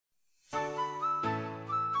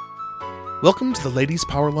Welcome to the Ladies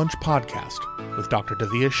Power Lunch podcast with Dr.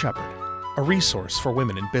 Davia Shepherd, a resource for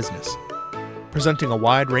women in business, presenting a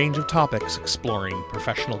wide range of topics exploring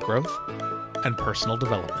professional growth and personal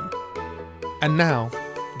development. And now,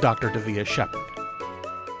 Dr. Davia Shepherd.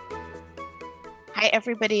 Hi,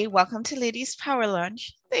 everybody. Welcome to Ladies Power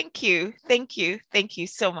Lunch. Thank you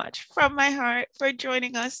so much from my heart for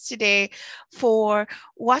joining us today for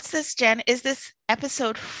What's This, Jen? Is this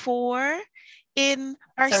episode 4 in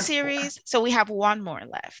our series? So we have one more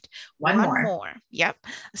left. One more. Yep.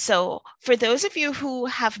 So for those of you who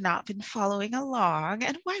have not been following along,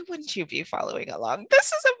 and why wouldn't you be following along? This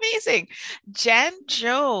is amazing. Jen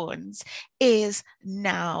Jones is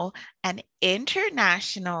now an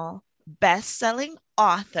international best-selling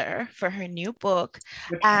author for her new book,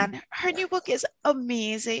 and her new book is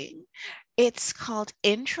amazing. It's called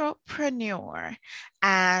Intrapreneur.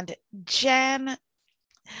 And Jen,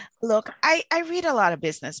 look, I read a lot of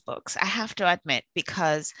business books, I have to admit,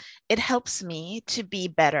 because it helps me to be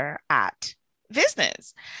better at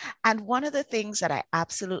business. And one of the things that I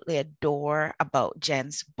absolutely adore about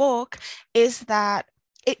Jen's book is that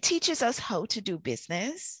it teaches us how to do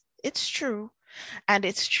business. It's true. And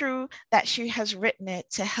it's true that she has written it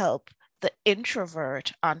to help the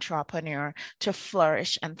introvert entrepreneur to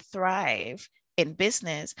flourish and thrive in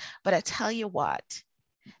business. But I tell you what,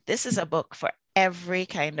 this is a book for every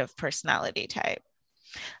kind of personality type.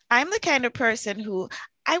 I'm the kind of person who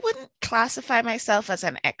I wouldn't classify myself as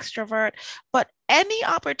an extrovert, but any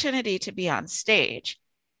opportunity to be on stage,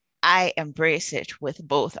 I embrace it with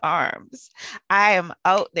both arms. I am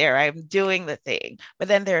out there, I'm doing the thing, but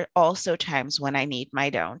then there are also times when I need my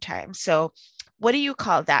downtime. So what do you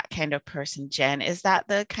call that kind of person, Jen? Is that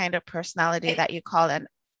the kind of personality that you call an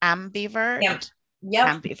ambivert? Yep.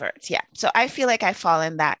 Ambivert, yeah. So I feel like I fall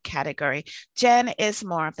in that category. Jen is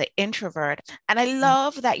more of the introvert. And I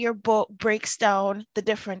love that your book breaks down the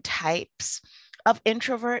different types of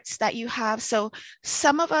introverts that you have. So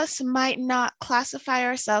some of us might not classify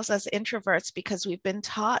ourselves as introverts because we've been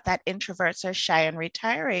taught that introverts are shy and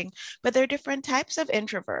retiring, but there are different types of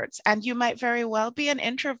introverts. And you might very well be an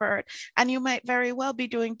introvert, and you might very well be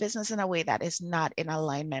doing business in a way that is not in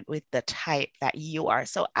alignment with the type that you are.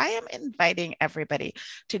 So I am inviting everybody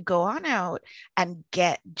to go on out and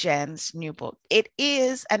get Jen's new book. It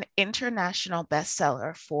is an international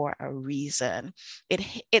bestseller for a reason.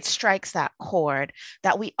 It strikes that chord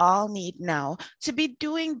that we all need now to be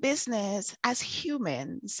doing business as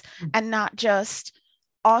humans and not just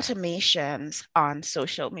automations on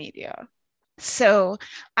social media. So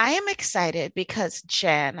I am excited because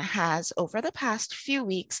Jen has, over the past few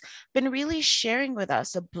weeks, been really sharing with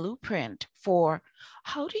us a blueprint for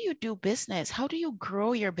how do you do business? How do you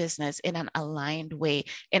grow your business in an aligned way,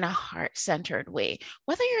 in a heart-centered way?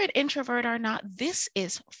 Whether you're an introvert or not, this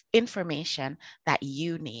is information that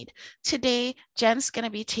you need. Today, Jen's going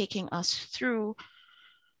to be taking us through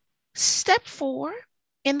step 4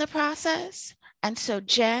 in the process. And so,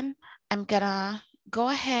 Jen, I'm going to go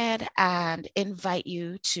ahead and invite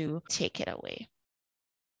you to take it away.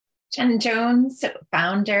 Jen Jones,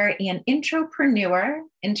 founder and intrapreneur,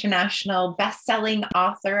 international best-selling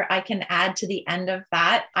author. I can add to the end of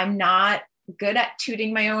that. I'm not good at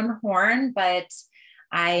tooting my own horn, but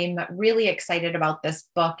I'm really excited about this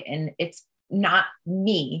book. And it's not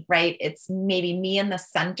me, right? It's maybe me in the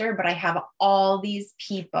center, but I have all these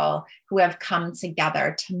people who have come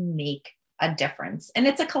together to make a difference. And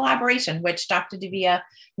it's a collaboration, which Dr. Davia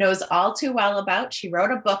knows all too well about. She wrote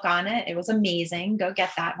a book on it. It was amazing. Go get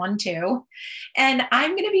that one too. And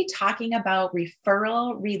I'm going to be talking about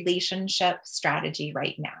referral relationship strategy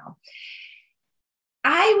right now.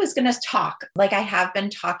 I was going to talk like I have been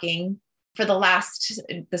talking for the last,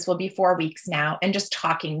 this will be 4 weeks now, and just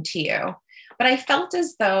talking to you. But I felt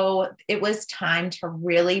as though it was time to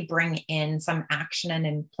really bring in some action and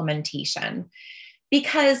implementation.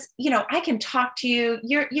 Because, I can talk to you,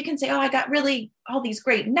 you can say, oh, I got really all these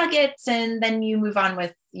great nuggets, and then you move on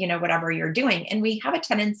with, whatever you're doing. And we have a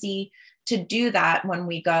tendency to do that when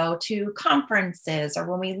we go to conferences or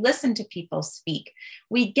when we listen to people speak.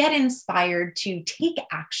 We get inspired to take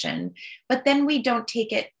action, but then we don't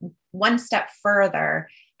take it one step further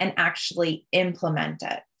and actually implement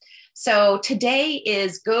it. So today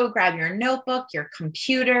is go grab your notebook, your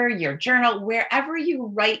computer, your journal, wherever you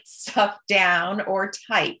write stuff down or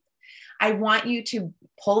type. I want you to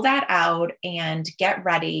pull that out and get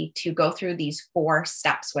ready to go through these 4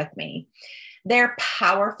 steps with me. They're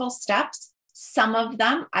powerful steps. Some of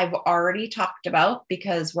them I've already talked about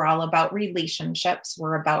because we're all about relationships.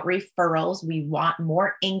 We're about referrals. We want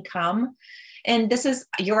more income. And this is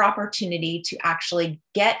your opportunity to actually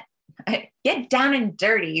get get down and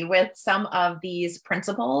dirty with some of these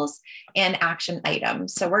principles and action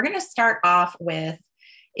items. So we're going to start off with,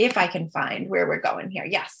 if I can find where we're going here.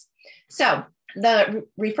 Yes. So the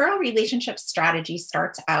referral relationship strategy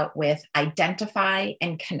starts out with identify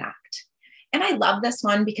and connect. And I love this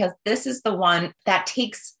one because this is the one that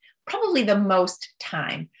takes probably the most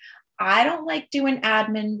time. I don't like doing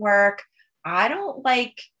admin work. I don't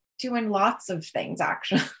like doing lots of things,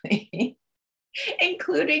 actually,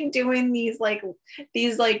 including doing these podcasts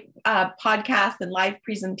and live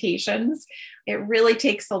presentations. It really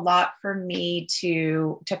takes a lot for me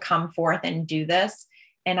to come forth and do this.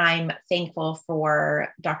 And I'm thankful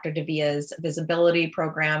for Dr. Davia's visibility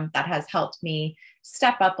program that has helped me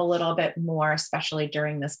step up a little bit more, especially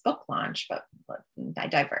during this book launch, but I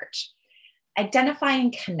diverge. Identify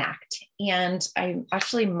and connect. And I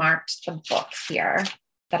actually marked the book here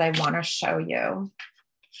that I want to show you.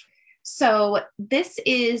 So this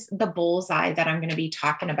is the bullseye that I'm going to be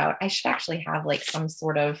talking about. I should actually have like some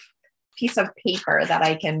sort of piece of paper that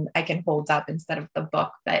I can hold up instead of the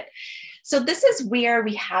book. But so this is where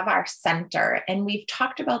we have our center. And we've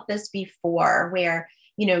talked about this before, where,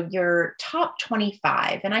 you know, your top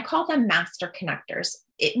 25, and I call them master connectors.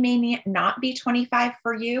 It may not be 25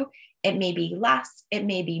 for you. It may be less, it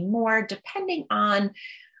may be more, depending on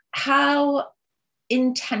how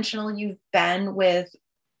intentional you've been with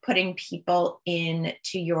putting people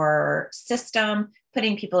into your system,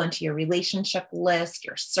 putting people into your relationship list,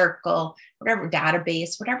 your circle, whatever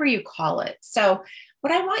database, whatever you call it. So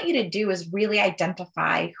what I want you to do is really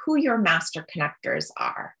identify who your master connectors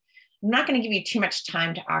are. I'm not going to give you too much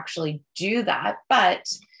time to actually do that, but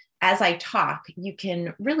as I talk, you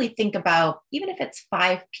can really think about, even if it's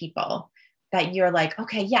 5 people that you're like,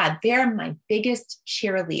 okay, yeah, they're my biggest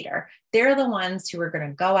cheerleader. They're the ones who are going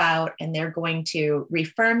to go out and they're going to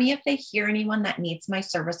refer me if they hear anyone that needs my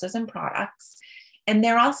services and products. And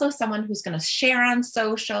they're also someone who's going to share on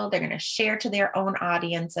social. They're going to share to their own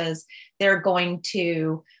audiences. They're going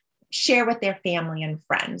to share with their family and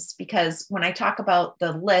friends. Because when I talk about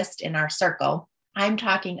the list in our circle, I'm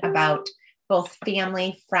talking about both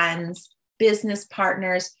family, friends, business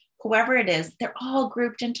partners, whoever it is, they're all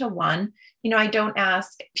grouped into one. You know, I don't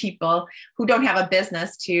ask people who don't have a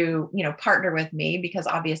business to, you know, partner with me, because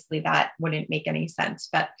obviously that wouldn't make any sense,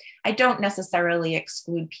 but I don't necessarily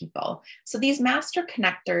exclude people. So these master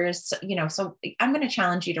connectors, you know, so I'm going to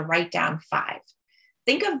challenge you to write down 5.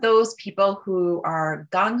 Think of those people who are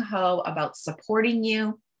gung-ho about supporting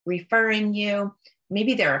you, referring you.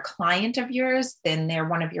 Maybe they're a client of yours, then they're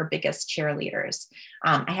one of your biggest cheerleaders.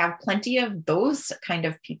 I have plenty of those kind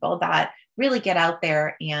of people that really get out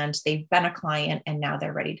there and they've been a client and now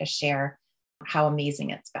they're ready to share how amazing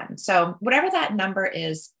it's been. So whatever that number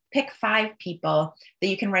is, pick 5 people that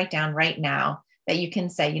you can write down right now that you can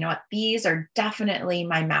say, you know what, these are definitely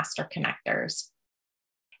my master connectors.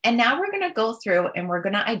 And now we're going to go through and we're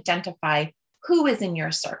going to identify who is in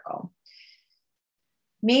your circle.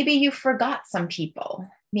 Maybe you forgot some people.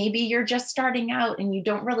 Maybe you're just starting out and you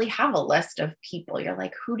don't really have a list of people. You're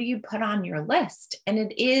like, who do you put on your list? And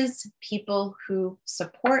it is people who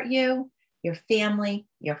support you, your family,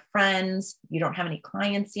 your friends. You don't have any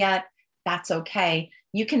clients yet. That's okay.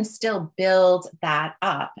 You can still build that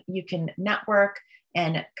up. You can network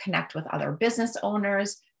and connect with other business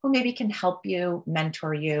owners who maybe can help you,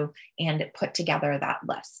 mentor you, and put together that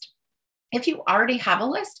list. If you already have a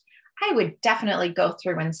list, I would definitely go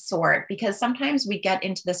through and sort, because sometimes we get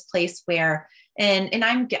into this place where, and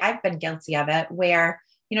I've been guilty of it, where,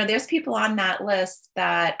 you know, there's people on that list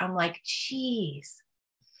that I'm like, geez,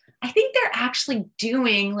 I think they're actually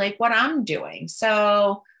doing like what I'm doing.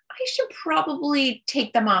 So I should probably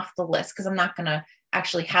take them off the list, because I'm not going to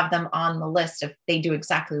actually have them on the list if they do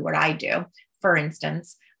exactly what I do. For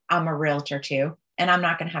instance, I'm a realtor too, and I'm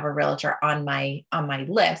not going to have a realtor on my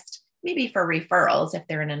list. Maybe for referrals if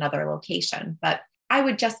they're in another location, but I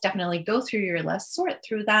would just definitely go through your list, sort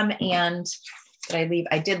through them. And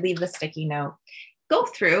I did leave the sticky note. Go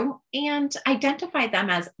through and identify them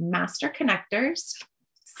as master connectors,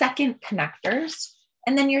 second connectors,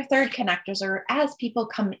 and then your third connectors are as people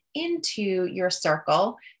come into your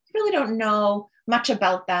circle. You really don't know much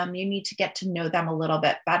about them. You need to get to know them a little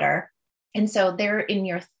bit better. And so they're in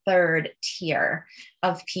your third tier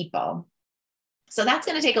of people. So that's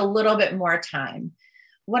going to take a little bit more time.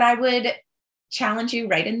 What I would challenge you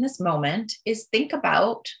right in this moment is think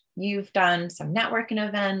about, you've done some networking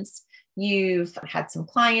events, you've had some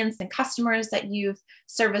clients and customers that you've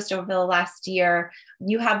serviced over the last year,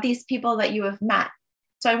 you have these people that you have met.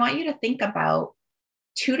 So I want you to think about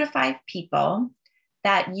 2 to 5 people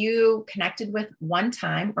that you connected with one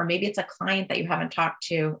time, or maybe it's a client that you haven't talked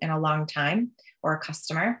to in a long time or a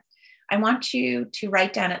customer. I want you to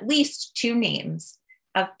write down at least 2 names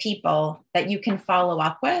of people that you can follow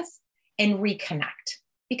up with and reconnect,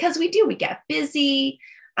 because we get busy.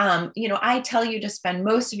 I tell you to spend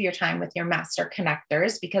most of your time with your master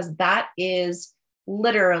connectors, because that is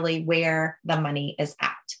literally where the money is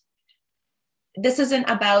at. This isn't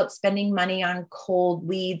about spending money on cold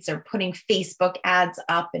leads or putting Facebook ads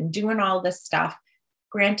up and doing all this stuff.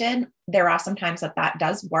 Granted, there are some times that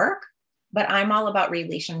does work, but I'm all about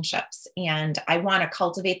relationships, and I want to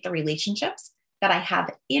cultivate the relationships that I have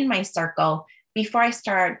in my circle before I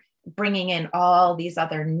start bringing in all these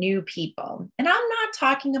other new people. And I'm not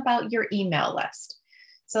talking about your email list.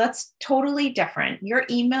 So that's totally different. Your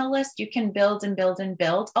email list, you can build and build and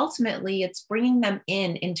build. Ultimately, it's bringing them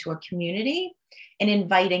into a community and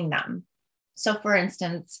inviting them. So for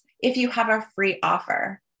instance, if you have a free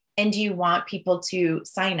offer and you want people to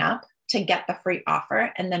sign up to get the free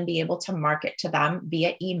offer and then be able to market to them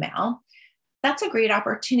via email, that's a great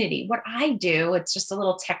opportunity. What I do, it's just a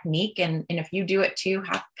little technique, and if you do it too,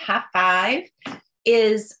 half five,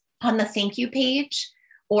 is on the thank you page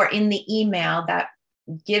or in the email that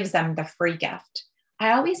gives them the free gift.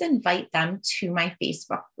 I always invite them to my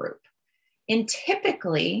Facebook group. And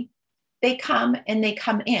typically they come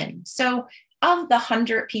in. So of the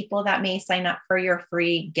 100 people that may sign up for your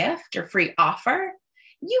free gift or free offer,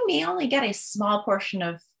 you may only get a small portion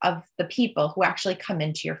of the people who actually come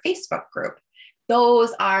into your Facebook group.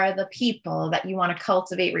 Those are the people that you want to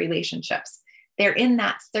cultivate relationships. They're in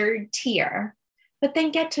that third tier, but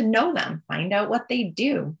then get to know them, find out what they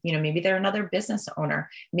do. Maybe they're another business owner.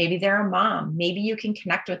 Maybe they're a mom. Maybe you can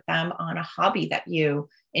connect with them on a hobby that you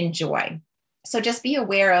enjoy. So just be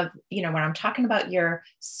aware of, when I'm talking about your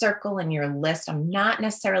circle and your list, I'm not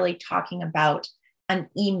necessarily talking about an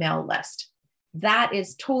email list. That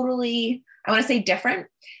is totally, I want to say, different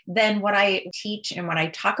than what I teach and what I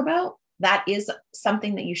talk about. That is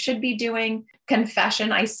something that you should be doing.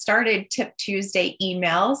 Confession, I started Tip Tuesday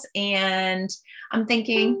emails and I'm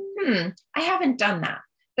thinking, I haven't done that,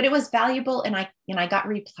 but it was valuable and I got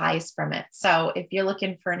replies from it. So if you're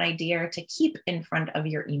looking for an idea to keep in front of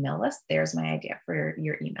your email list, there's my idea for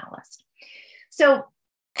your email list. So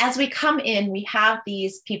as we come in, we have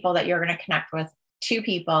these people that you're going to connect with, 2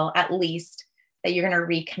 people at least that you're going to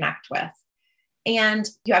reconnect with. And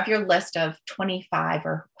you have your list of 25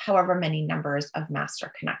 or however many numbers of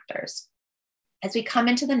master connectors. As we come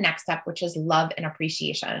into the next step, which is love and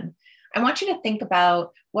appreciation, I want you to think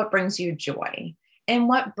about what brings you joy and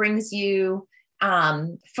what brings you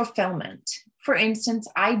fulfillment. For instance,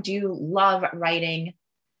 I do love writing,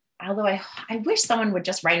 although I wish someone would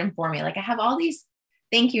just write them for me. Like I have all these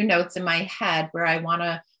thank you notes in my head where I want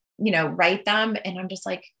to, write them. And I'm just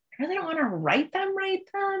like, I really don't want to write them.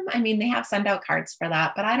 I mean, they have send out cards for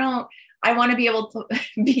that, but I want to be able to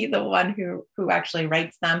be the one who actually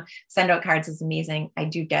writes them. Send out cards is amazing. I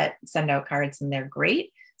do get send out cards and they're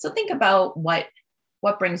great. So think about what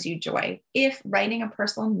brings you joy. If writing a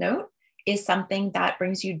personal note is something that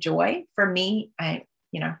brings you joy, for me,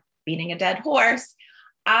 beating a dead horse,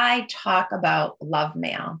 I talk about love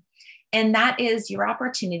mail. And that is your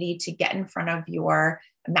opportunity to get in front of your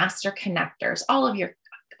master connectors, all of your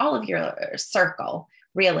circle,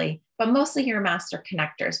 really, but mostly your master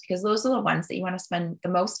connectors, because those are the ones that you want to spend the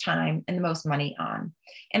most time and the most money on.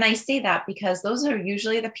 And I say that because those are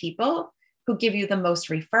usually the people who give you the most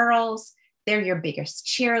referrals. They're your biggest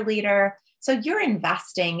cheerleader. So you're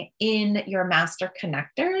investing in your master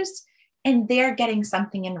connectors and they're getting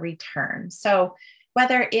something in return. So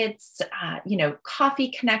whether it's, coffee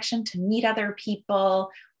connection to meet other people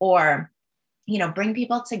or, bring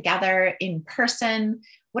people together in person,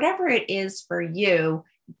 whatever it is for you,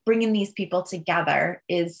 bringing these people together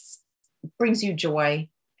brings you joy,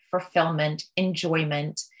 fulfillment,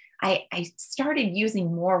 enjoyment. I started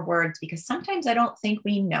using more words because sometimes I don't think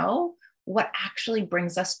we know what actually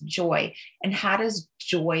brings us joy and how does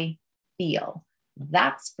joy feel.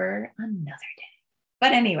 That's for another day.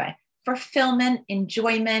 But anyway, fulfillment,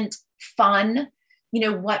 enjoyment, fun.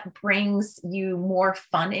 What brings you more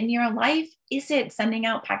fun in your life? Is it sending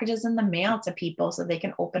out packages in the mail to people so they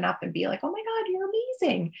can open up and be like, oh my God, you're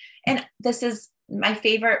amazing. And this is my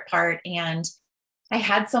favorite part. And I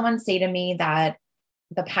had someone say to me that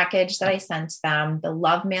the package that I sent them, the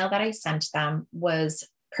love mail that I sent them was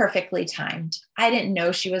perfectly timed. I didn't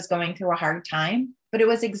know she was going through a hard time, but it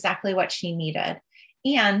was exactly what she needed.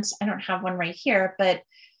 And I don't have one right here, but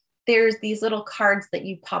there's these little cards that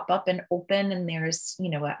you pop up and open and there's,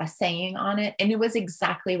 a saying on it. And it was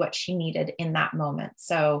exactly what she needed in that moment.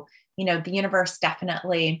 So the universe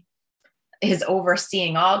definitely is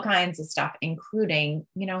overseeing all kinds of stuff, including,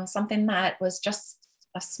 something that was just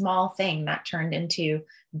a small thing that turned into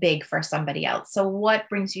big for somebody else. So what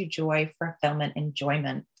brings you joy, fulfillment,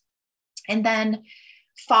 enjoyment? And then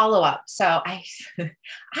follow up. So I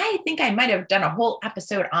think I might've done a whole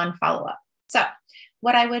episode on follow up. So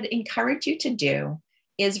what I would encourage you to do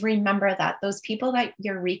is remember that those people that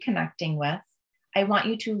you're reconnecting with, I want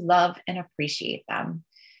you to love and appreciate them.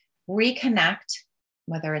 Reconnect,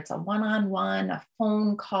 whether it's a one-on-one, a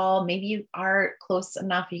phone call, maybe you are close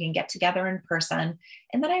enough, you can get together in person.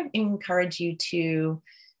 And then I encourage you to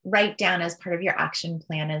write down as part of your action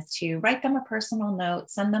plan is to write them a personal note,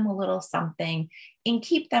 send them a little something, and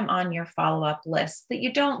keep them on your follow-up list that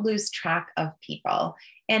you don't lose track of people.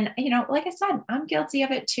 And, like I said, I'm guilty of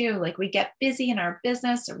it too. Like we get busy in our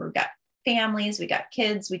business, or we've got families, we got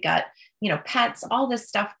kids, we got, pets, all this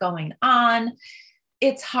stuff going on.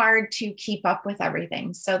 It's hard to keep up with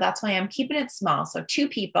everything. So that's why I'm keeping it small. So 2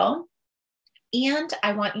 people. And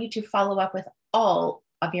I want you to follow up with all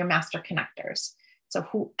of your master connectors. So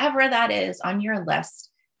whoever that is on your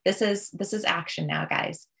list, this is action now,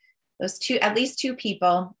 guys. Those 2, at least 2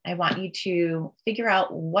 people, I want you to figure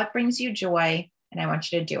out what brings you joy, and I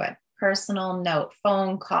want you to do it. Personal note,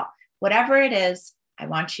 phone call, whatever it is, I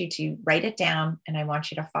want you to write it down, and I want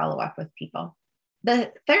you to follow up with people.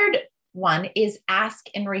 The third one is ask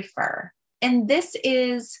and refer. And this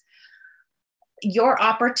is your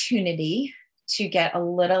opportunity to get a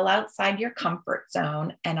little outside your comfort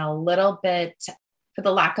zone and a little bit, for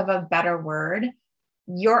the lack of a better word,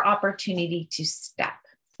 your opportunity to step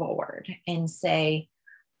forward and say,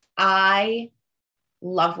 I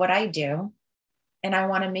love what I do, and I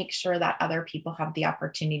want to make sure that other people have the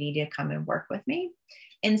opportunity to come and work with me.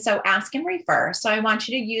 And so ask and refer. So I want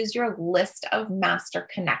you to use your list of master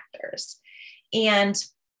connectors. And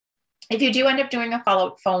if you do end up doing a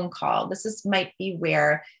follow-up phone call, might be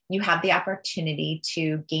where you have the opportunity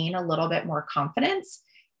to gain a little bit more confidence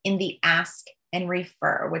in the ask and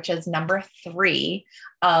refer, which is number 3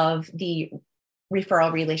 of the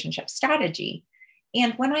referral relationship strategy.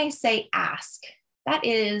 And when I say ask, that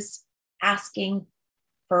is asking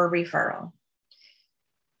for a referral.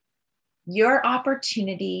 Your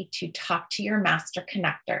opportunity to talk to your master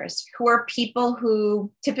connectors, who are people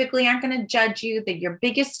who typically aren't going to judge you, they're your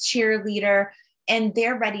biggest cheerleader, and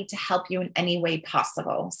they're ready to help you in any way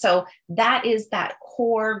possible. So that is that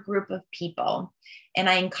core group of people. And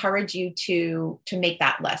I encourage you to make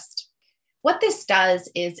that list. What this does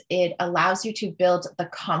is it allows you to build the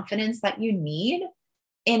confidence that you need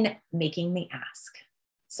in making the ask.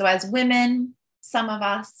 So as women, some of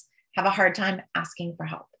us have a hard time asking for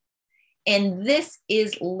help. And this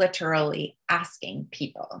is literally asking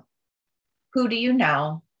people, who do you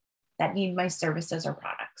know that need my services or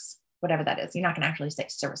products? Whatever that is. You're not going to actually say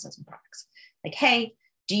services and products. Like, hey,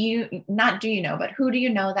 who do you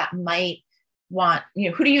know that might want,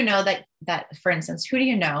 who do you know that, for instance, who do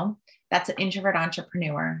you know that's an introvert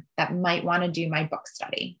entrepreneur that might want to do my book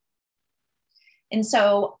study? And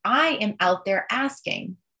so I am out there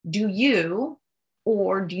asking, do you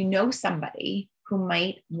know somebody who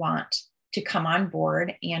might want to come on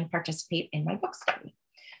board and participate in my book study?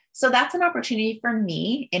 So that's an opportunity for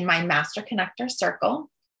me in my master connector circle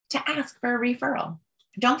to ask for a referral.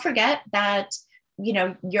 Don't forget that,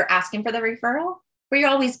 you're asking for the referral, but you're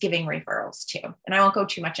always giving referrals too. And I won't go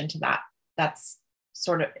too much into that. That's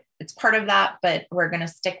it's part of that, but we're going to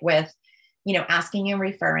stick with, asking and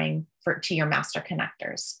referring to your master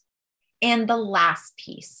connectors. And the last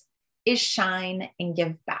piece is shine and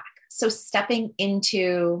give back. So stepping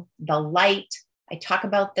into the light. I talk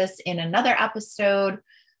about this in another episode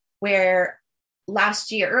where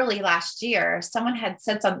early last year, someone had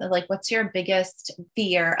said something like, what's your biggest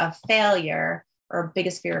fear of failure or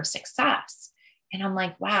biggest fear of success? And I'm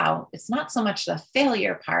like, wow, it's not so much the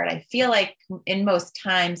failure part. I feel like in most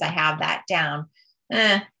times I have that down.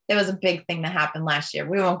 There was a big thing that happened last year.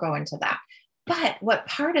 We won't go into that. But what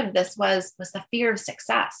part of this was the fear of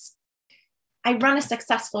success. I run a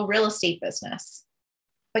successful real estate business,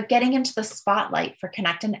 but getting into the spotlight for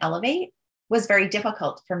Connect and Elevate was very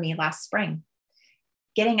difficult for me last spring.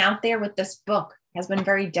 Getting out there with this book has been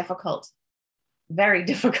very difficult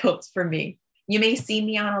for me. You may see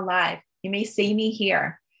me on a live, you may see me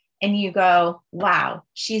here, and you go, wow,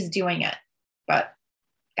 she's doing it. But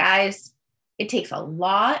guys, it takes a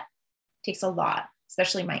lot,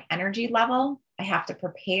 especially my energy level. I have to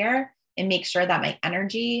prepare and make sure that my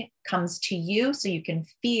energy comes to you so you can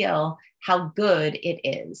feel how good it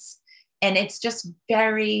is. And it's just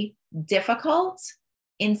very difficult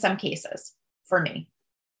in some cases for me.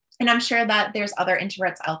 And I'm sure that there's other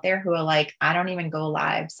introverts out there who are like, I don't even go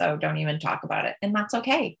live, so don't even talk about it. And that's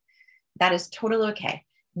okay. That is totally okay.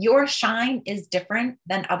 Your shine is different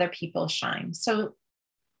than other people's shine. So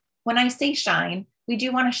when I say shine, we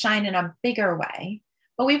do want to shine in a bigger way,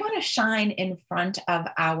 but we want to shine in front of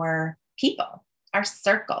our people, our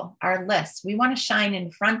circle, our list. We want to shine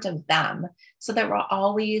in front of them so that we're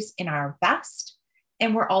always in our best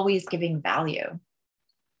and we're always giving value.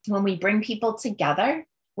 When we bring people together,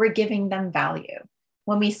 we're giving them value.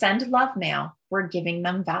 When we send love mail, we're giving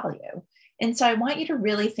them value. And so I want you to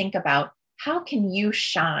really think about, how can you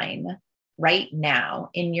shine right now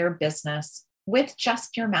in your business with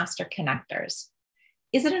just your master connectors?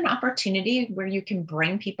 Is it an opportunity where you can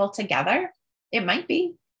bring people together? It might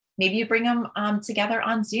be. Maybe you bring them together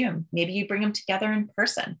on Zoom. Maybe you bring them together in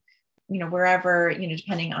person, wherever,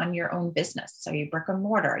 depending on your own business. Are you brick and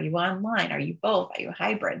mortar? Are you online? Are you both? Are you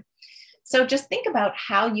hybrid? So just think about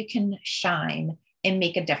how you can shine and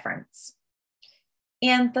make a difference.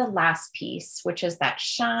 And the last piece, which is that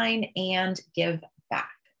shine and give back.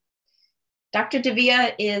 Dr.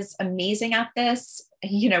 Divya is amazing at this.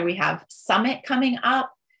 We have Summit coming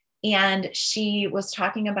up, and she was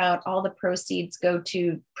talking about all the proceeds go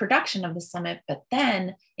to production of the summit. But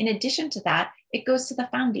then in addition to that, it goes to the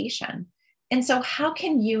foundation. And so how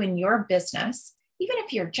can you in your business, even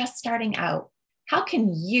if you're just starting out, how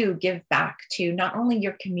can you give back to not only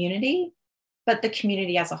your community, but the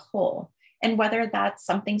community as a whole? And whether that's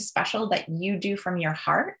something special that you do from your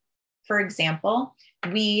heart. For example,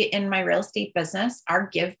 we in my real estate business, our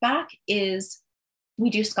give back is we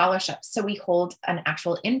do scholarships. So we hold an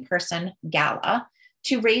actual in-person gala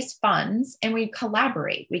to raise funds, and we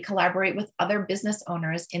collaborate. We collaborate with other business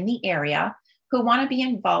owners in the area who want to be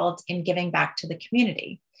involved in giving back to the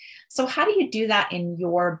community. So how do you do that in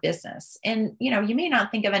your business? And, you may not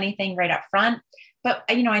think of anything right up front, but,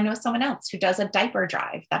 I know someone else who does a diaper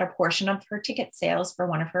drive, that a portion of her ticket sales for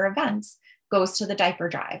one of her events goes to the diaper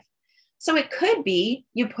drive. So it could be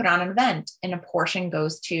you put on an event and a portion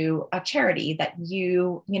goes to a charity that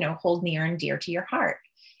you hold near and dear to your heart.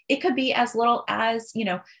 It could be as little as,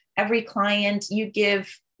 every client you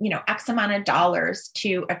give, X amount of dollars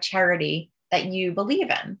to a charity that you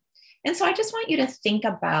believe in. And so I just want you to think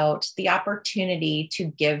about the opportunity to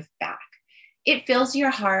give back. It fills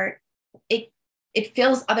your heart. It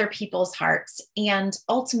fills other people's hearts. And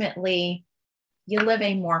ultimately, you live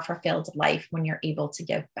a more fulfilled life when you're able to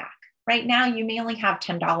give back. Right now, you may only have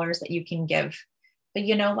 $10 that you can give, but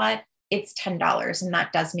you know what? It's $10, and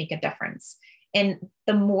that does make a difference. And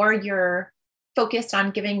the more you're focused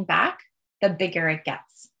on giving back, the bigger it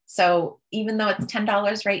gets. So even though it's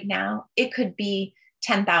 $10 right now, it could be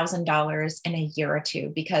 $10,000 in a year or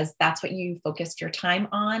two, because that's what you focused your time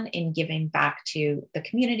on in giving back to the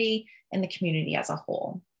community and the community as a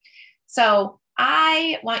whole. So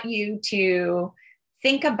I want you to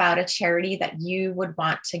think about a charity that you would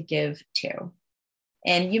want to give to.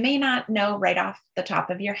 And you may not know right off the top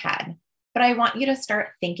of your head, but I want you to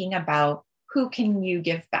start thinking about who can you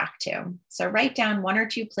give back to. So write down one or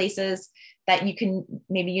two places that you can,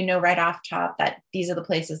 maybe right off top that these are the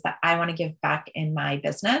places that I want to give back in my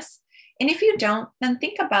business. And if you don't, then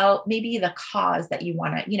think about maybe the cause that you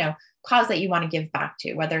want to, give back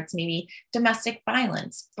to, whether it's maybe domestic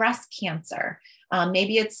violence, breast cancer,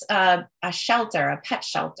 maybe it's a shelter, a pet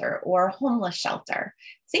shelter, or a homeless shelter.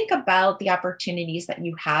 Think about the opportunities that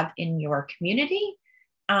you have in your community,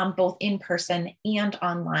 both in person and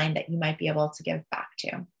online, that you might be able to give back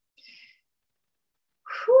to.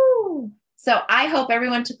 Whew. So I hope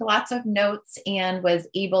everyone took lots of notes and was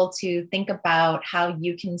able to think about how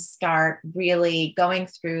you can start really going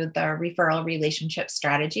through the referral relationship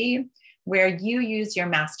strategy, where you use your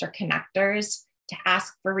master connectors to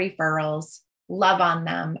ask for referrals, love on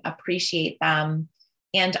them, appreciate them,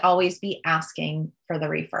 and always be asking for the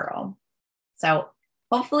referral. So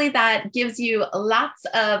hopefully that gives you lots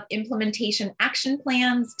of implementation action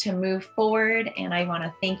plans to move forward. And I want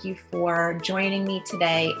to thank you for joining me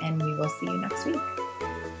today, and we will see you next week.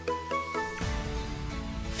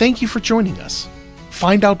 Thank you for joining us.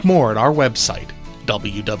 Find out more at our website,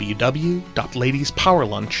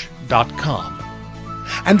 www.ladiespowerlunch.com.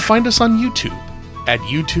 And find us on YouTube at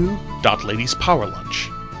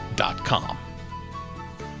youtube.ladiespowerlunch.com.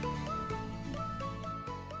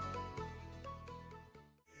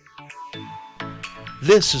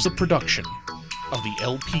 This is a production of the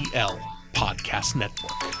LPL Podcast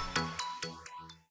Network.